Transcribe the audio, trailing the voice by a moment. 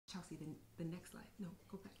Chelsea, the next slide. No,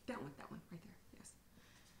 go back. That one, right there. Yes.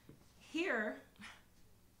 Here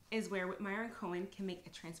is where Whitmire and Cohen can make a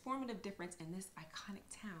transformative difference in this iconic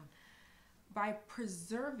town by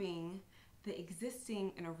preserving the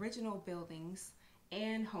existing and original buildings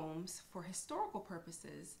and homes for historical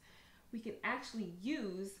purposes. We can actually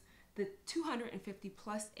use the 250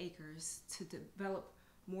 plus acres to develop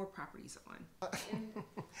more properties on.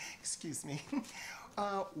 Excuse me.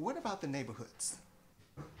 What about the neighborhoods?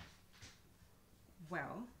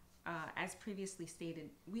 Well, as previously stated,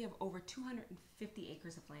 we have over 250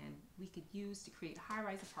 acres of land we could use to create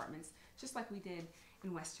high-rise apartments, just like we did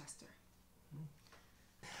in Westchester.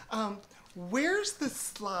 Where's the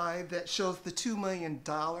slide that shows the $2 million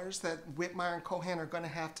that Whitmire and Cohen are going to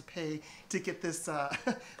have to pay to get this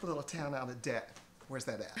little town out of debt? Where's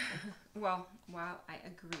that at? Well, while I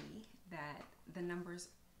agree that the numbers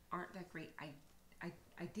aren't that great,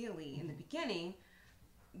 ideally in the beginning,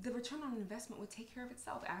 the return on investment would take care of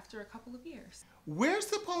itself after a couple of years. We're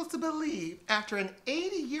supposed to believe after an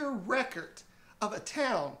 80-year record of a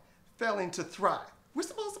town failing to thrive. We're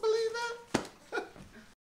supposed to believe that?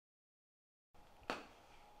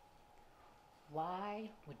 Why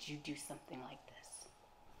would you do something like this?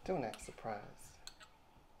 Don't act surprised.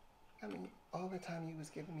 I mean, all the time you was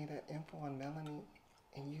giving me that info on Melanie,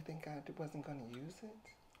 and you think I wasn't going to use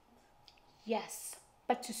it? Yes,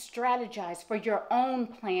 but to strategize for your own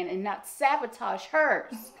plan and not sabotage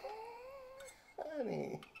hers.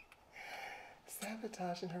 Honey,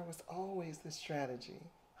 sabotaging her was always the strategy.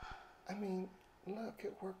 I mean, look,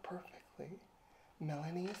 it worked perfectly.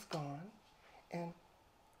 Melanie is gone, and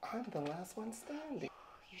I'm the last one standing.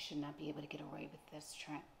 You should not be able to get away with this,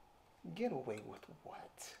 Trent. Get away with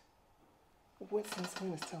what? What since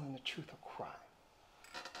when is telling the truth a crime?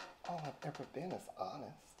 All I've ever been is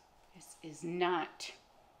honest. This is not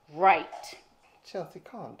right. Chelsea,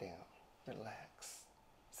 calm down. Relax.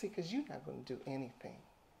 See, because you're not going to do anything.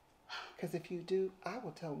 Because if you do, I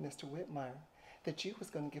will tell Mr. Whitmire that you was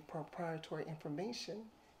going to give proprietary information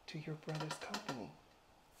to your brother's company.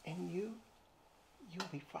 And you'll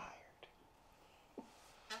be fired.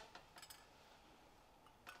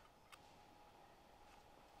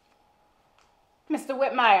 Mr.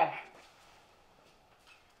 Whitmire,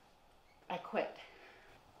 I quit.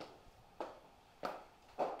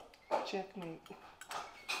 Checkmate.